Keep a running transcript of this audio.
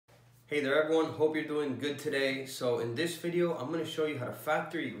Hey there everyone, hope you're doing good today. So in this video, I'm going to show you how to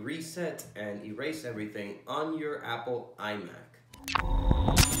factory reset and erase everything on your Apple iMac.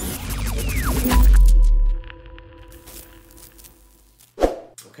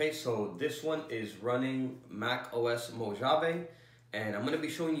 Okay, so this one is running Mac OS Mojave, and I'm going to be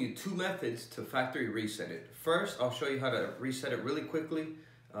showing you two methods to factory reset it. First, I'll show you how to reset it really quickly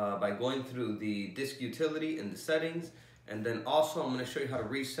by going through the disk utility in the settings. And then also I'm going to show you how to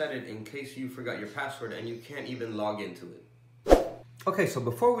reset it in case you forgot your password and you can't even log into it. Okay, so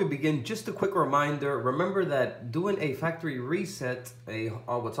before we begin, just a quick reminder, remember that doing a factory reset,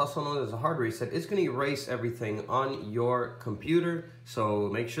 what's also known as a hard reset, is going to erase everything on your computer. So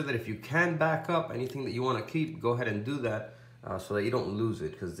make sure that if you can back up anything that you want to keep, go ahead and do that so that you don't lose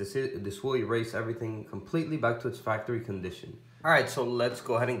it, because this will erase everything completely back to its factory condition. All right, so let's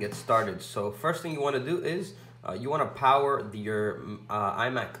go ahead and get started. So first thing you want to do is you want to power your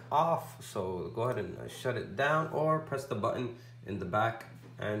iMac off, so go ahead and shut it down or press the button in the back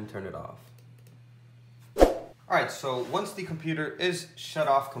and turn it off. Alright, so once the computer is shut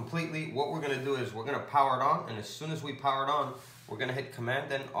off completely, what we're going to do is we're going to power it on, and as soon as we power it on, we're going to hit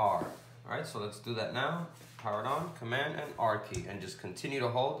Command and R. Alright, so let's do that now. Power it on, Command and R key, and just continue to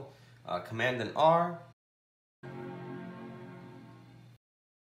hold Command and R.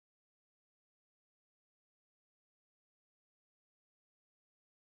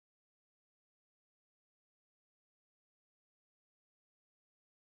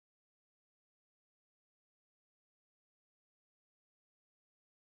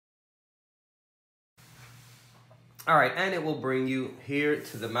 All right, and it will bring you here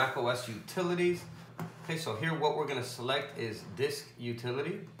to the Mac OS utilities. Okay, so here what we're gonna select is disk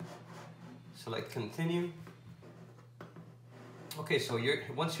utility. Select continue. Okay, so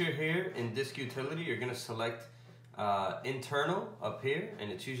once you're here in disk utility, you're gonna select internal up here,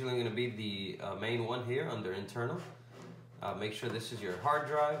 and it's usually gonna be the main one here under internal. Make sure this is your hard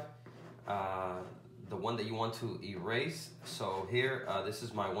drive, the one that you want to erase. So here, this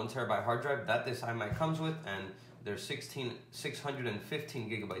is my 1 terabyte hard drive that this iMac comes with, and there's 615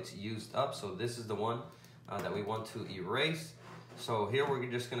 gigabytes used up, so this is the one that we want to erase. So here we're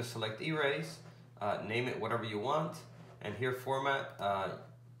just going to select erase, name it whatever you want, and here format,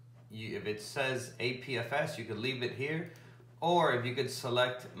 if it says APFS, you could leave it here, or if you could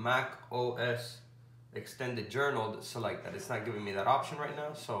select Mac OS Extended Journal, select that. It's not giving me that option right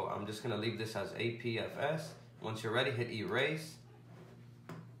now, so I'm just going to leave this as APFS. Once you're ready, hit erase.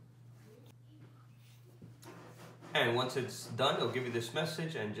 And once it's done, it'll give you this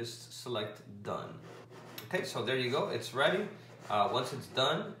message and just select done. Okay, so there you go, it's ready. Once it's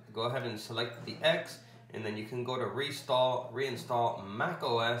done, go ahead and select the X, and then you can go to reinstall Mac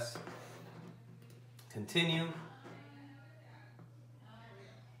OS, continue.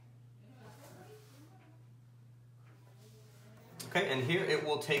 Okay, and here it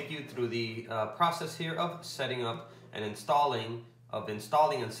will take you through the process here of setting up and installing and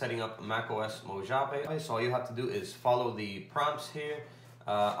setting up Mac OS Mojave. So all you have to do is follow the prompts here.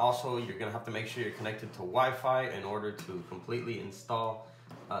 Also, you're going to have to make sure you're connected to Wi-Fi in order to completely install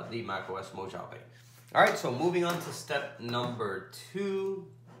the Mac OS Mojave. All right, so moving on to step number 2.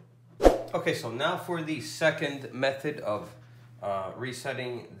 Okay, so now for the second method of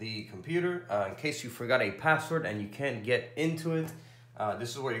resetting the computer. In case you forgot a password and you can't get into it, this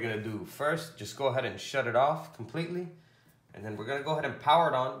is what you're going to do. First, just go ahead and shut it off completely. And then we're going to go ahead and power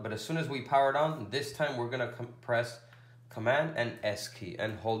it on. But as soon as we power it on, this time we're going to press Command and S key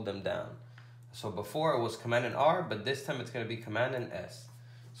and hold them down. So before it was Command and R, but this time it's going to be Command and S.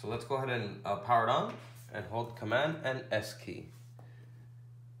 So let's go ahead and power it on and hold Command and S key.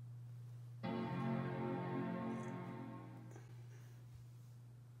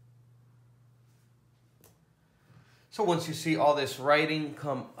 So once you see all this writing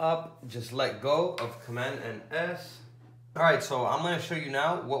come up, just let go of Command and S. All right, so I'm going to show you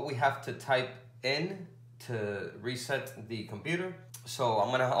now what we have to type in to reset the computer. So I'm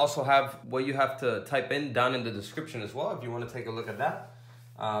going to also have what you have to type in down in the description as well if you want to take a look at that.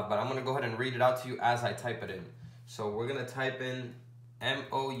 But I'm going to go ahead and read it out to you as I type it in. So we're going to type in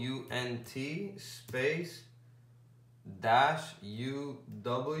MOUNT space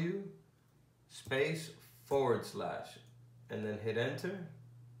 -UW space / and then hit enter.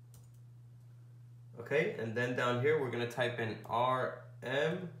 Okay, and then down here we're going to type in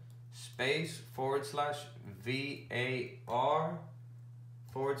RM space / VAR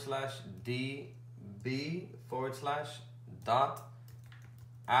 /DB /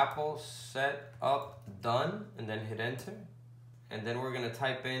 applesetupdone, and then hit enter. And then we're going to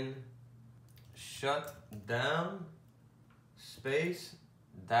type in Shutdown space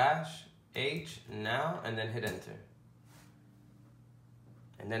 -H now, and then hit enter.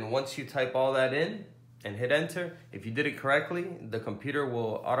 And then once you type all that in and hit enter, if you did it correctly, the computer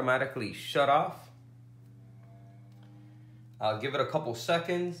will automatically shut off. Give it a couple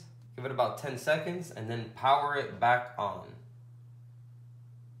seconds, give it about 10 seconds, and then power it back on.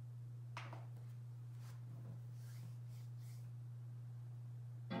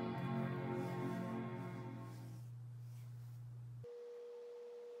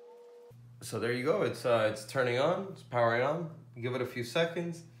 So there you go. It's turning on. It's powering on. Give it a few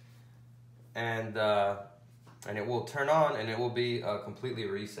seconds, and it will turn on, and it will be completely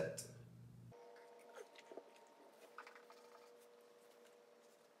reset.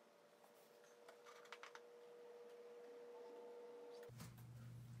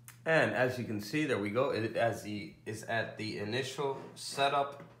 And as you can see, there we go. It is at the initial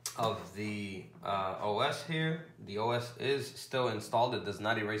setup of the OS here. The OS is still installed. It does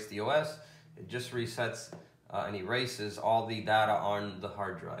not erase the OS. It just resets and erases all the data on the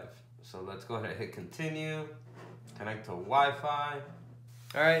hard drive. So let's go ahead and hit continue, connect to Wi-Fi.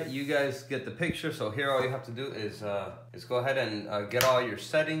 All right, you guys get the picture. So here all you have to do is go ahead and get all your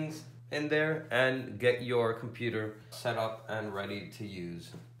settings in there and get your computer set up and ready to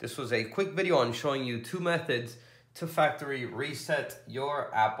use. This was a quick video on showing you 2 methods to factory reset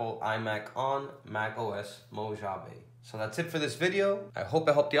your Apple iMac on Mac OS Mojave. So that's it for this video. I hope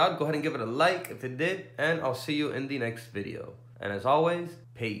it helped you out. Go ahead and give it a like if it did, and I'll see you in the next video. And as always,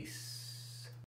 peace.